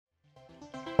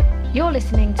You're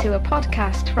listening to a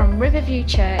podcast from Riverview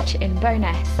Church in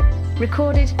Bowness,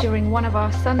 recorded during one of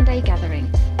our Sunday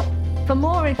gatherings. For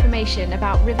more information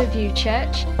about Riverview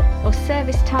Church, or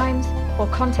service times, or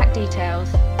contact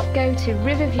details, go to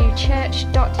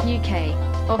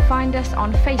riverviewchurch.uk or find us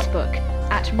on Facebook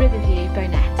at Riverview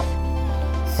Bowness.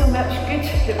 So much good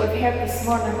that we've heard this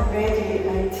morning already,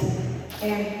 and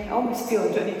I almost feel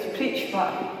I don't need to preach,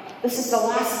 but this is the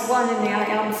last one in the I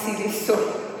Am series, so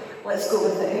let's go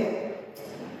with it.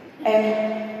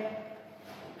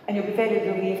 And you'll be very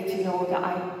relieved to know that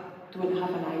I don't have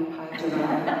an iPad or a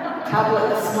tablet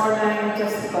this morning,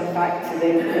 just gone back to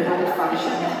the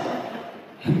old-fashioned.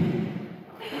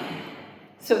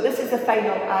 So this is the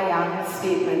final I Am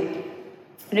statement.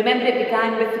 Remember, it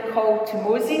began with the call to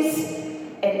Moses.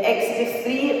 In Exodus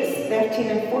 3, it was 13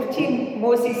 and 14,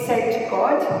 Moses said to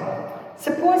God,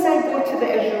 "Suppose I go to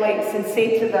the Israelites and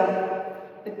say to them,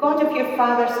 'The God of your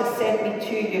fathers has sent me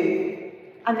to you.'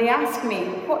 And they ask me,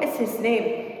 'What is his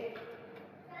name?'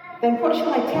 Then what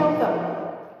shall I tell them?"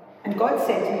 And God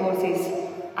said to Moses,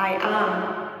 "I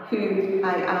am who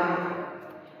I am."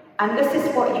 And this is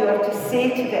what you are to say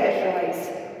to the Israelites,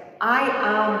 "I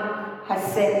am has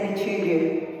sent me to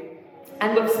you."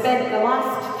 And we've spent the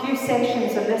last few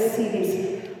sessions of this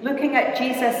series looking at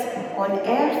Jesus on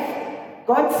earth,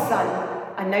 God's Son,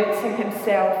 announcing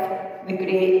himself, the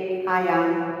great I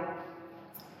Am.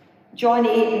 John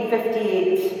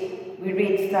 8:58, we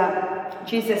read that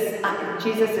Jesus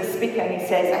is speaking. He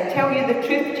says, "I tell you the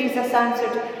truth," Jesus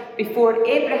answered, "before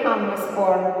Abraham was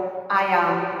born, I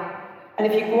am." And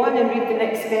if you go on and read the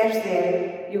next verse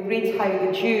there, you'll read how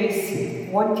the Jews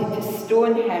wanted to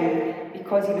stone him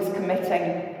because he was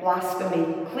committing blasphemy,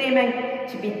 claiming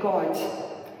to be God.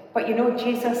 But you know,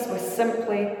 Jesus was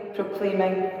simply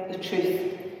proclaiming the truth.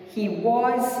 He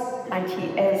was and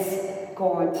he is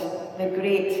God, the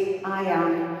great I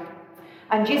Am.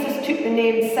 And Jesus took the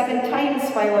name 7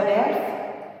 times while on earth,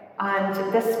 and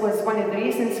this was one of the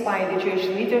reasons why the Jewish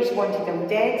leaders wanted him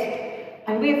dead.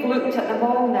 And we've looked at them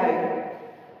all now.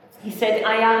 He said,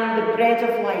 "I am the bread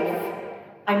of life.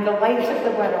 I'm the light of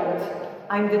the world.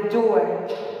 I'm the door.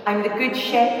 I'm the good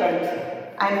shepherd.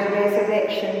 I'm the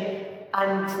resurrection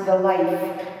and the life.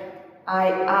 I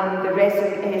am the way,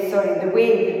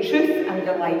 the truth, and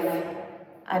the life."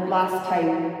 And last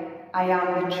time, "I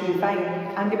am the true vine."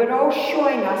 And they were all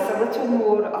showing us a little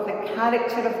more of the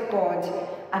character of God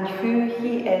and who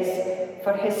he is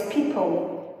for his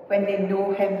people when they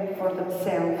know him for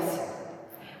themselves.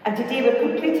 And today we're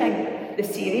completing the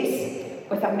series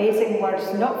with amazing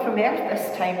words, not from earth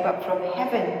this time, but from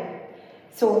heaven.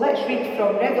 So let's read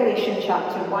from Revelation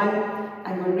chapter 1,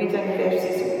 and we're reading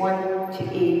verses 1 to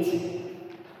 8.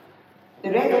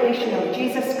 The revelation of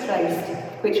Jesus Christ,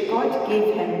 which God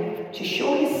gave him to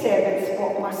show his servants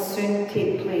what must soon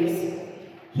take place.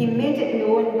 He made it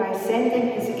known by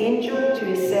sending his angel to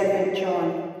his servant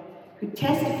John, who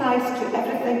testifies to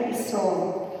everything he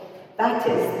saw. That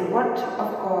is the word of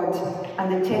God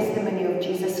and the testimony of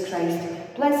Jesus Christ.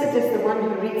 Blessed is the one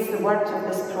who reads the word of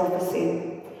this prophecy,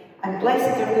 and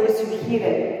blessed are those who hear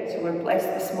it. So we're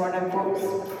blessed this morning, folks.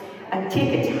 And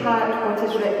take it to heart what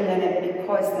is written in it,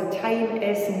 because the time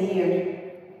is near.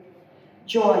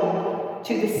 John,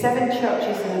 to the 7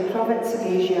 churches in the province of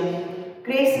Asia,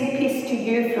 grace and peace to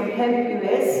you from him who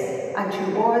is, and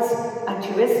who was, and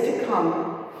who is to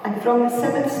come, and from the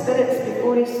 7 spirits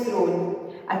before his throne,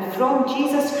 and from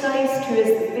Jesus Christ, who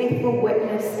is the faithful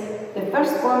witness, the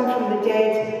firstborn from the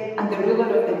dead, and the ruler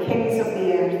of the kings of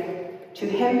the earth. To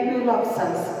him who loves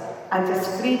us, and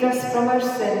has freed us from our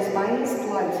sins by his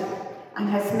blood, and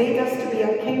has made us to be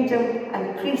a kingdom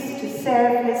and priests to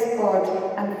serve his God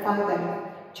and Father.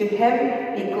 To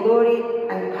him be glory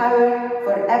and power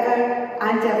forever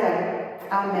and ever.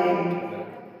 Amen.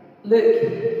 Look,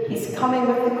 he's coming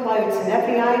with the clouds, and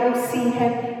every eye will see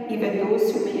him, even those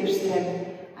who pierced him.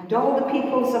 And all the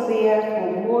peoples of the earth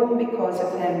will mourn because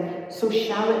of him. So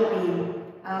shall it be.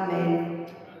 Amen.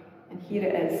 And here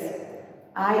it is.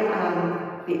 I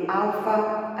am the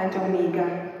Alpha and Omega,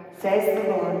 says the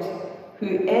Lord,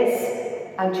 who is,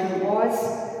 and who was,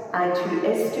 and who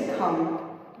is to come,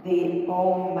 the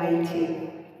Almighty.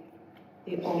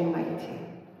 The Almighty.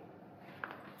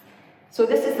 So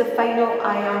this is the final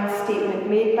I Am statement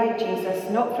made by Jesus,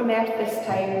 not from earth this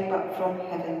time, but from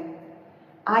heaven.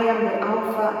 I am the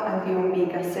Alpha and the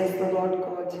Omega, says the Lord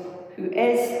God, who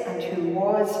is, and who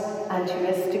was, and who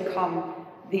is to come,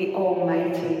 the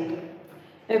Almighty.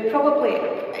 Now, probably,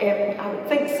 I would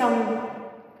think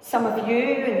some of you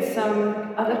and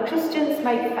some other Christians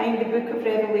might find the book of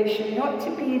Revelation not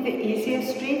to be the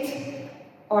easiest read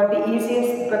or the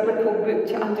easiest biblical book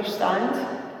to understand.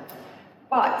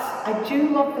 But I do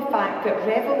love the fact that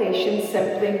revelation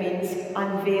simply means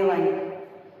unveiling.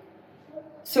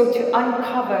 So to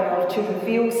uncover or to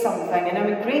reveal something, and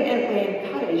I'm greatly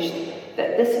encouraged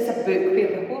that this is a book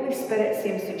where the Holy Spirit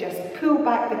seems to just pull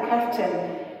back the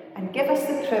curtain and give us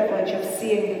the privilege of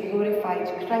seeing the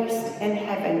glorified Christ in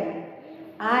heaven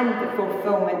and the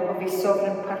fulfilment of his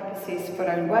sovereign purposes for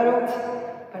our world,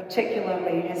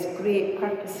 particularly his great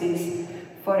purposes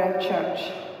for our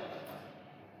church.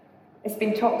 It's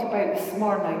been talked about this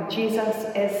morning. Jesus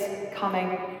is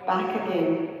coming back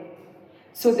again.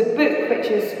 So the book, which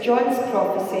is John's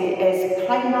prophecy, is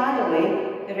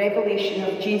primarily the revelation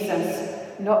of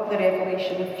Jesus, not the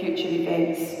revelation of future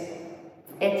events.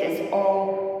 It is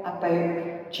all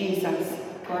about Jesus,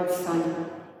 God's Son.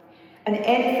 And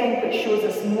anything which shows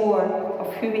us more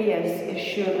of who he is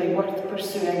surely worth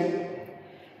pursuing.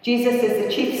 Jesus is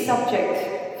the chief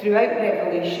subject throughout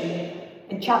Revelation.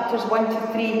 In chapters 1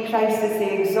 to 3, Christ is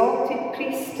the exalted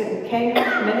priest and king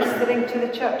ministering to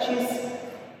the churches.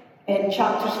 In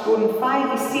chapters 4 and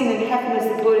 5, he's seen in heaven as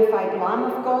the glorified Lamb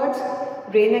of God,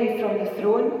 reigning from the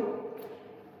throne.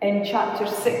 In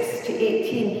chapters 6 to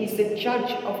 18, he's the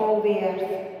judge of all the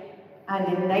earth.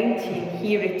 And in 19,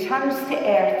 he returns to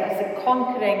earth as the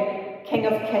conquering King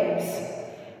of Kings.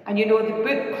 And you know, the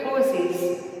book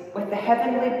closes with the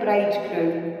heavenly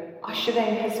bridegroom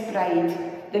ushering his bride,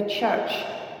 the church,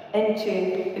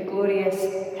 into the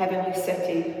glorious heavenly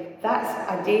city. That's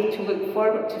a day to look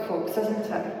forward to, folks, isn't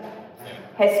it?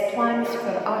 His plans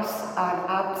for us are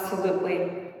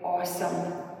absolutely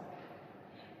awesome.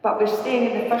 But we're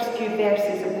staying in the first few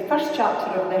verses of the first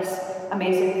chapter of this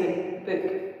amazing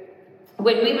book.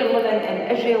 When we were living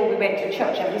in Israel, we went to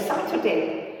church every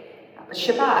Saturday. It was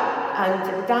Shabbat,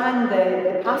 and Dan,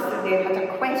 the pastor there, had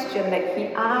a question that he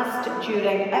asked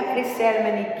during every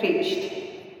sermon he preached.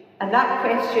 And that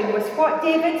question was, what,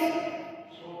 David?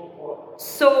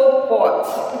 So what?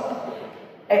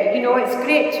 You know, it's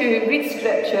great to read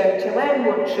scripture, to learn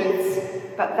more truths,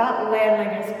 but that learning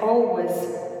has always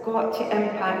got to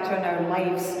impact on our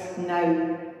lives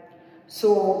now.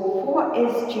 So what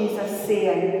is Jesus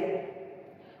saying?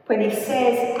 When he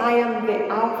says, I am the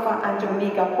Alpha and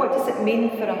Omega, what does it mean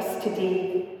for us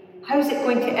today? How is it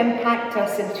going to impact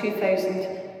us in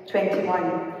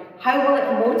 2021? How will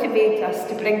it motivate us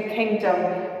to bring kingdom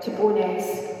to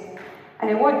Bowness? And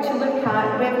I want to look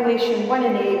at Revelation 1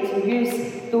 and 8 and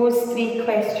use those three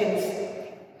questions.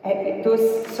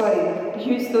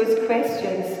 Use those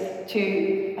questions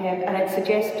to, and I'd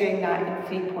suggest doing that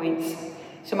in 3 points.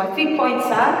 So my 3 points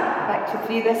are, back to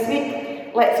 3 this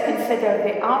week, let's consider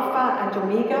the Alpha and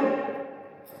Omega,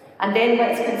 and then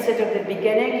let's consider the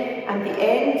beginning and the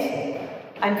end,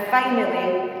 and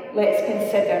finally, let's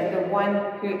consider the one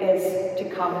who is to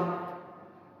come.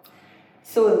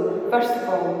 So, first of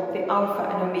all, the Alpha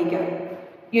and Omega.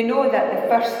 You know that the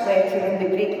first letter in the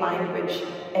Greek language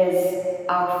is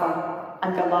Alpha,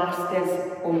 and the last is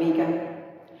Omega.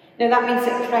 Now that means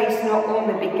that Christ not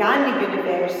only began the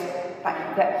universe,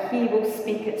 but that he will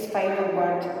speak its final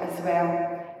word as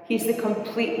well. He's the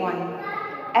complete one.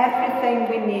 Everything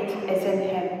we need is in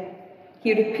him.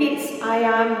 He repeats, I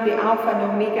am the Alpha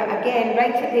and Omega again,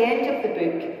 right at the end of the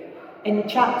book. In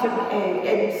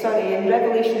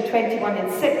Revelation 21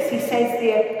 and 6, he says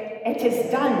there, it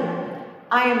is done.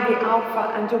 I am the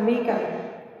Alpha and Omega.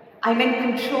 I'm in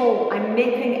control. I'm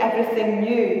making everything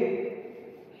new.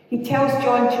 He tells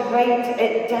John to write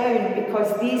it down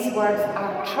because these words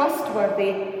are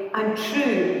trustworthy and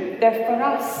true. They're for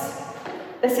us.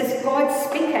 This is God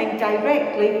speaking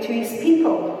directly to his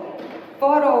people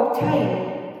for all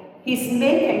time. He's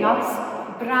making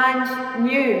us brand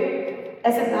new.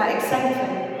 Isn't that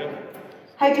exciting?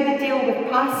 How do we deal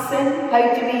with past sin?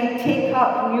 How do we take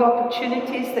up new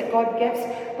opportunities that God gives?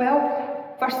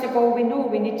 Well, first of all, we know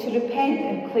we need to repent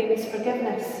and claim his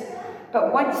forgiveness.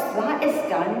 But once that is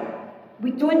done,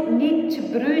 we don't need to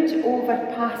brood over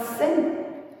past sin.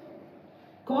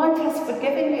 God has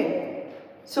forgiven you.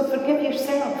 So forgive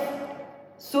yourself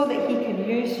so that he can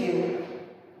use you.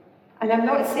 And I'm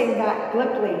not saying that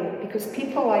glibly, because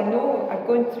people I know are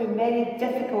going through many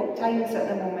difficult times at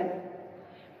the moment.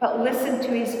 But listen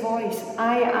to his voice.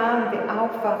 I am the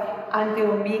Alpha and the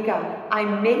Omega.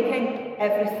 I'm making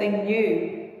everything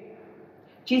new.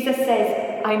 Jesus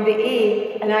says, I'm the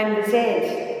A and I'm the Z.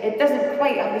 It doesn't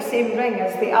quite have the same ring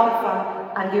as the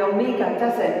Alpha and the Omega,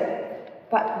 does it?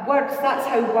 But words, that's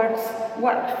how words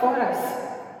work for us.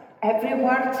 Every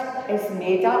word is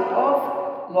made up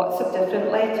of lots of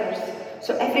different letters.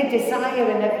 So every desire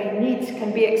and every need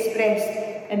can be expressed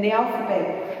in the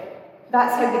alphabet.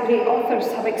 That's how the great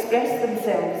authors have expressed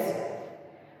themselves.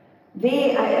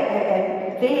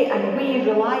 they and we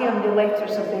rely on the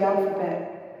letters of the alphabet.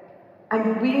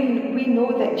 And we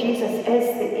know that Jesus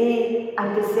is the A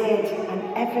and the Z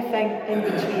and everything in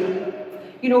between.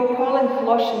 You know, Paul in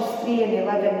Colossians 3 and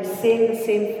 11 is saying the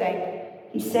same thing.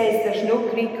 He says there's no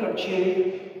Greek or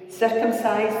Jew,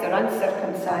 circumcised or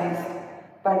uncircumcised,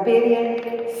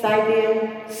 barbarian,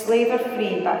 Scythian, slave or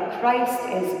free, but Christ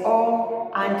is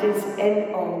all and is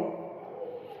in all.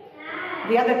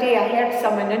 The other day I heard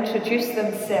someone introduce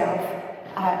themselves.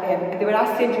 They were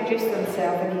asked to introduce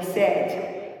themselves, and he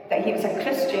said that he was a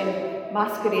Christian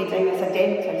masquerading as a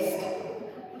dentist.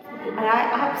 And I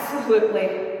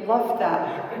absolutely loved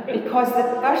that, because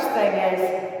the first thing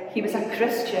is he was a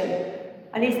Christian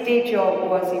and his day job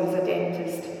was he was a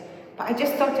dentist. But I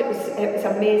just thought it was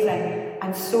amazing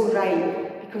and so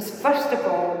right, because first of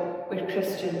all, we're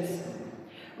Christians.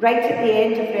 Right at the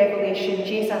end of Revelation,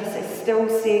 Jesus is still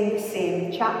saying the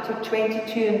same. Chapter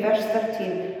 22 and verse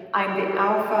 13, I'm the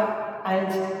Alpha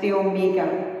and the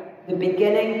Omega, the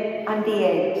beginning and the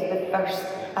end, the first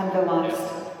and the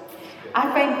last. I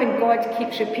find when God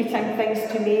keeps repeating things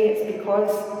to me, it's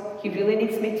because he really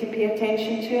needs me to pay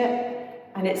attention to it.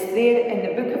 And it's there in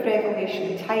the book of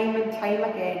Revelation, time and time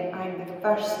again, I'm the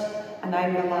first and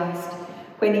I'm the last.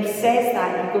 When he says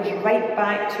that, he goes right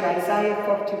back to Isaiah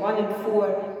 41 and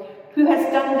 4. Who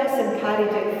has done this and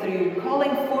carried it through,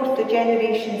 calling forth the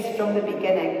generations from the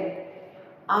beginning?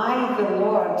 I, the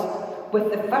Lord,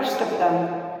 with the first of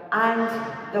them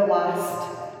and the last.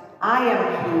 I am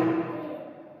he.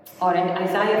 Or in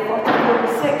Isaiah 44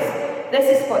 and 6,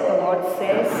 this is what the Lord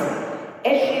says.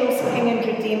 Israel's King and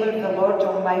Redeemer, the Lord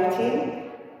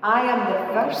Almighty. I am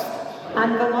the first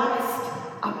and the last.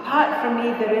 Apart from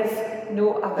me, there is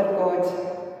no other God.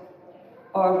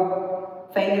 Or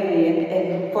finally,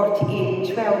 in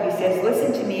 48:12, he says,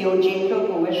 listen to me, O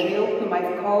Jacob, O Israel, whom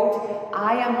I've called.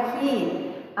 I am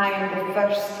he. I am the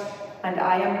first and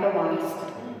I am the last.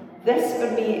 This for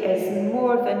me is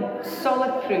more than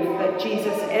solid proof that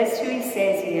Jesus is who he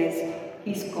says he is.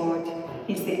 He's God.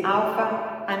 He's the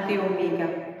Alpha and the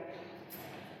Omega.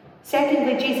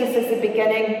 Secondly, Jesus is the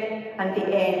beginning and the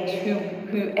end,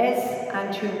 who is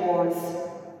and who was.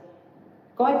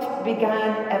 God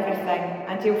began everything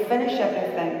and he'll finish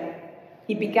everything.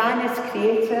 He began as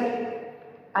creator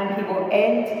and he will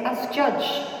end as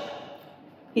judge.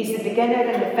 He's the beginner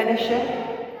and the finisher.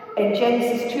 In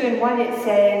Genesis 2 and 1 it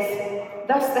says,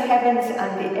 thus the heavens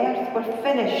and the earth were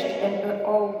finished in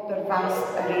all their vast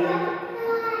array.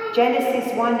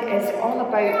 Genesis 1 is all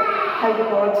about how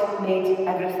God made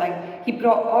everything. He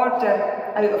brought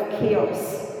order out of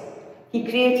chaos. He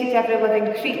created every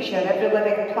living creature, every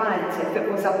living plant. If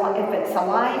it's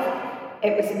alive,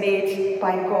 it was made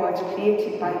by God,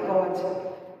 created by God.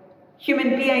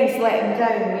 Human beings let him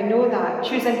down, we know that,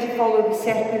 choosing to follow the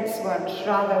serpent's words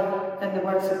rather than the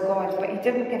words of God. But he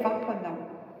didn't give up on them.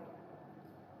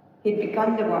 He'd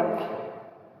begun the work.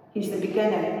 He's the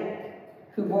beginner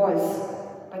who was,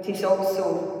 but he's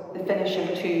also the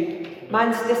finisher too.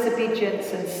 Man's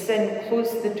disobedience and sin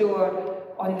closed the door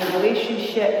on the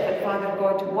relationship that Father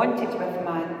God wanted with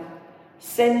man.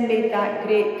 Sin made that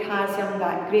great chasm,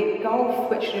 that great gulf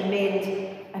which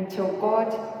remained until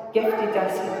God gifted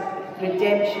us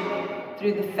redemption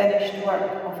through the finished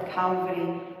work of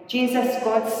Calvary. Jesus,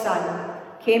 God's Son,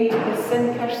 came to the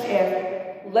sin-cursed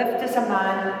earth, lived as a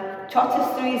man, taught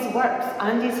us through his works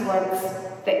and his words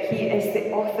that he is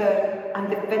the author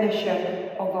and the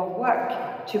finisher of our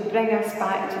work to bring us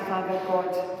back to Father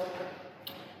God.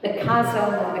 The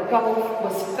chasm or the gulf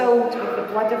was filled with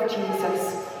the blood of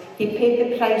Jesus. He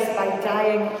paid the price by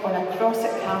dying on a cross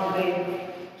at Calvary.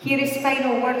 Hear his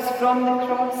final words from the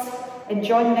cross in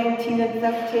John 19 and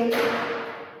 30.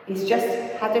 He's just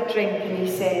had a drink and he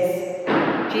says,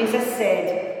 Jesus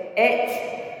said,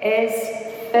 it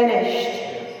is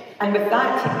finished. And with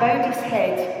that he bowed his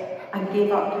head and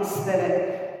gave up his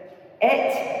spirit.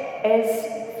 It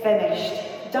is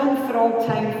finished, done for all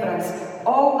time for us.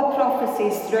 All the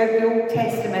prophecies throughout the Old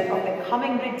Testament of the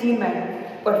coming Redeemer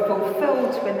were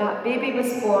fulfilled when that baby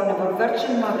was born of a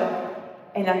virgin mother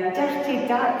in a dirty,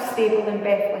 dark stable in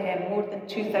Bethlehem more than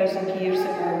 2,000 years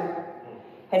ago.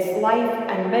 His life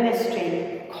and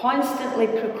ministry constantly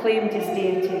proclaimed his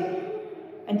deity.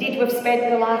 Indeed, we've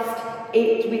spent the last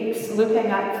 8 weeks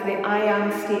looking at the I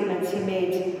am statements he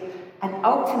made. And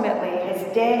ultimately, his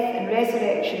death and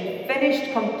resurrection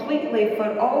finished completely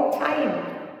for all time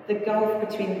the gulf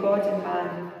between God and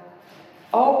man.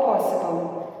 All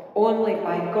possible only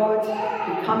by God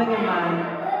becoming a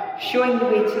man, showing the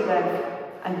way to live,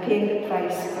 and paying the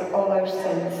price for all our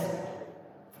sins,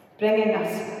 bringing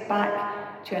us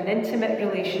back to an intimate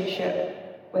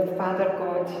relationship with Father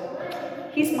God.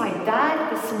 He's my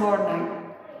dad this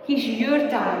morning. He's your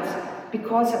dad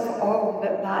because of all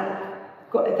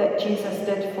that Jesus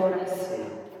did for us.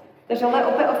 There's a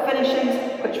little bit of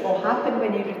finishings which will happen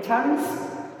when he returns.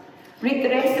 Read the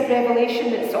rest of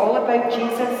Revelation. It's all about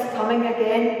Jesus coming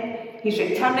again. He's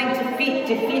returning to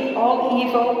defeat all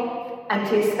evil and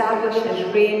to establish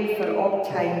his reign for all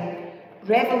time.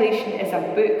 Revelation is a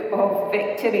book of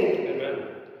victory. Amen.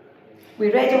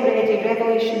 We read already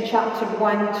Revelation chapter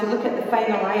 1 to look at the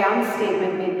final I am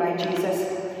statement made by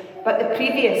Jesus. But the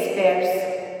previous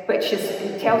verse, which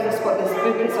tells us what this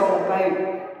book is all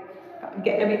about, I'm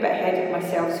getting a wee bit ahead of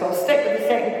myself, so I'll stick with the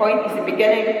second point. It's the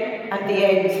beginning and the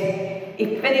end.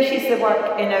 He finishes the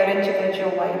work in our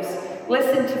individual lives.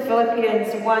 Listen to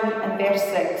Philippians 1 and verse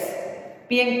 6.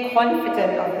 Being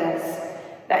confident of this,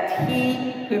 that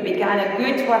he who began a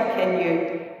good work in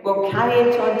you will carry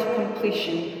it on to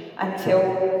completion until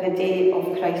the day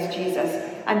of Christ Jesus,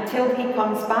 until he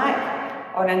comes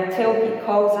back or until he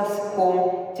calls us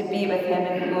home to be with him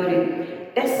in glory.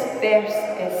 This verse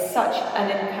is such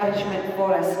an encouragement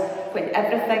for us when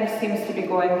everything seems to be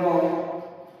going wrong.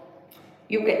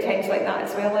 You'll get times like that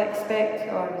as well, I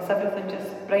expect, or is everything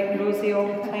just bright and rosy all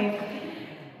the time?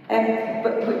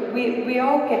 But we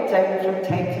all get down from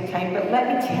time to time, but let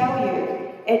me tell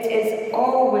you, it is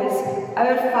always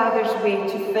our Father's way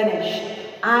to finish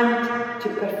and to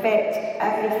perfect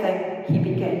everything he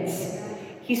begins.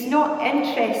 He's not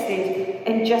interested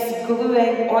in just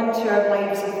gluing onto our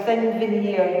lives a thin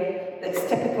veneer that's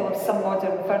typical of some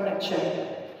modern furniture.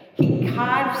 He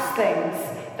carves things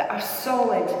that are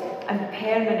solid and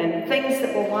permanent, things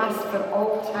that will last for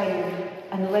all time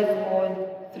and live on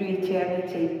through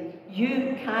eternity.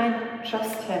 You can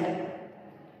trust him.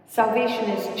 Salvation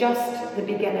is just the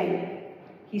beginning.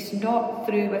 He's not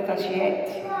through with us yet.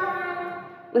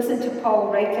 Listen to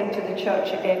Paul writing to the church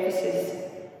at Ephesus,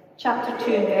 chapter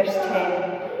 2 and verse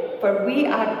 10. For we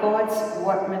are God's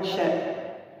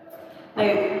workmanship.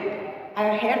 Now,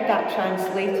 I heard that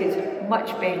translated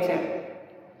much better.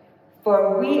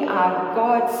 For we are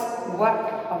God's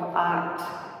work of art,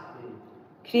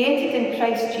 created in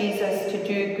Christ Jesus to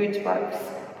do good works,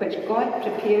 which God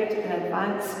prepared in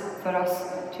advance for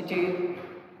us to do.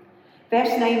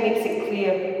 Verse 9 makes it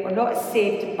clear we're not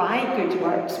saved by good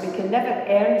works. We can never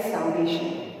earn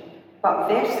salvation. But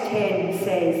verse 10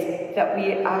 says that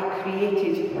we are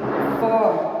created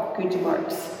for good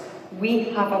works. We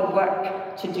have a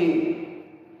work to do.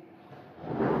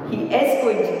 He is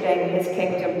going to bring his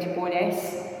kingdom to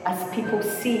Bowness as people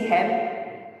see him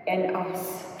in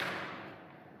us.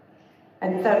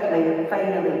 And thirdly and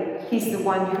finally, he's the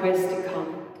one who is to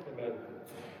come. Amen.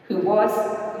 Who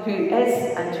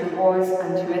is and who was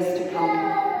and who is to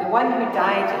come. The one who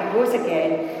died and rose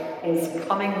again is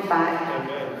coming back.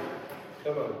 Amen.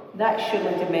 Come on. That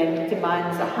surely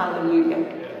demands a hallelujah.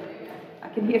 Yeah. I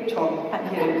can hear Tom, I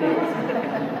can't hear him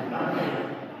now.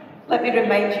 Let me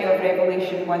remind you of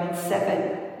Revelation 1 and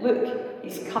 7. Look,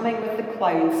 he's coming with the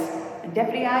clouds, and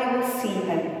every eye will see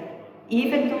him,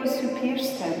 even those who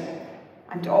pierced him,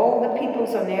 and all the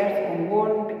peoples on earth will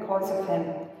mourn because of him.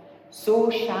 So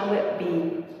shall it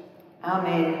be.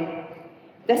 Amen.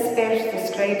 This verse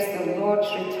describes the Lord's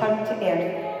return to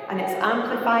earth, and it's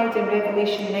amplified in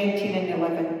Revelation 19 and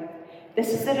 11. This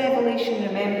is the revelation,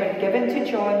 remember, given to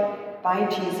John by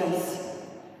Jesus.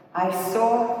 I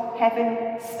saw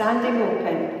heaven standing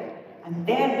open, and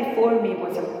there before me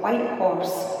was a white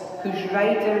horse, whose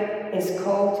rider is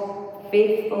called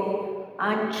Faithful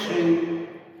and True.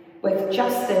 With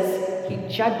justice he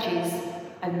judges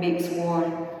and makes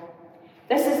war.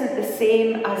 This isn't the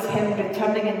same as him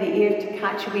returning in the air to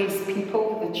catch away his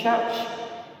people, the church.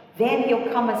 Then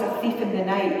he'll come as a thief in the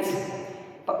night,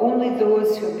 but only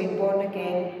those who have been born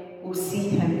again will see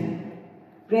him.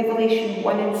 Revelation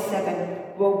 1 and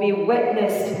 7 will be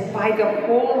witnessed by the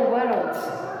whole world,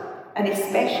 and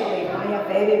especially by a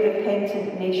very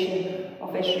repentant nation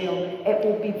of Israel. It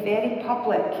will be very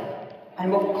public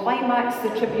and will climax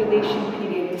the tribulation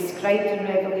period described in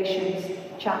Revelation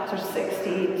chapter 6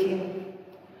 to 18.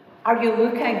 Are you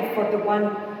looking for the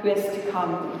one who is to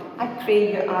come? I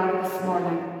pray you are this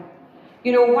morning.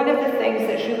 You know, one of the things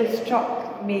that's really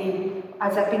struck me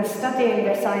as I've been studying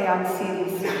this I Am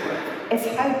series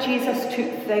is how Jesus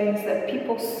took things that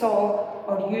people saw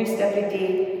or used every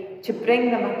day to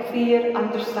bring them a clear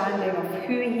understanding of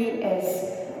who he is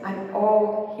and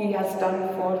all he has done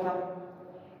for them.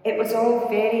 It was all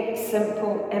very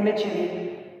simple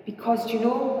imagery because, you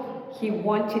know, he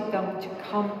wanted them to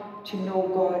come to know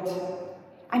God.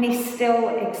 And he's still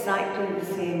exactly the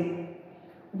same.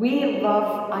 We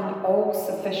love an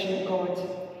all-sufficient God.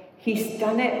 He's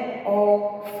done it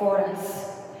all for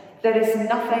us. There is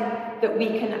nothing that we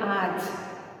can add.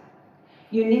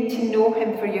 You need to know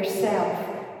him for yourself,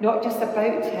 not just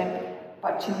about him,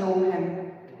 but to know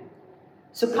him.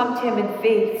 So come to him in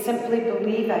faith, simply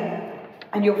believing,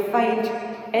 and you'll find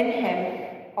in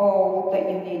him all that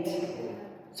you need.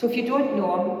 So if you don't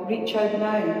know him, reach out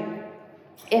now.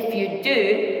 If you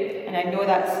do, and I know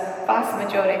that's the vast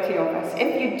majority of us,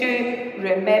 if you do,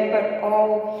 remember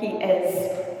all he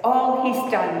is, all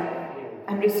he's done,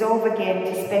 and resolve again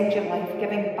to spend your life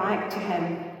giving back to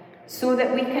him, so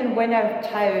that we can win our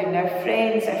town, our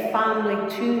friends, our family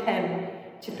to him,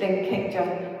 to bring kingdom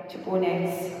to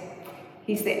Bowness.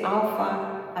 He's the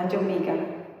Alpha and Omega,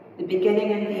 the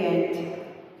beginning and the end.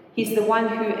 He's the one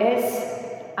who is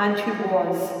and who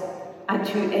was and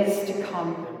who is to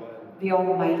come, the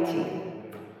Almighty.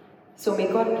 So may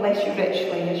God bless you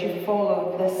richly as you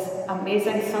follow this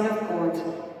amazing Son of God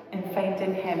and find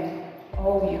in him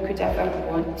all you could ever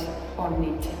want or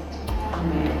need.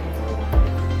 Amen.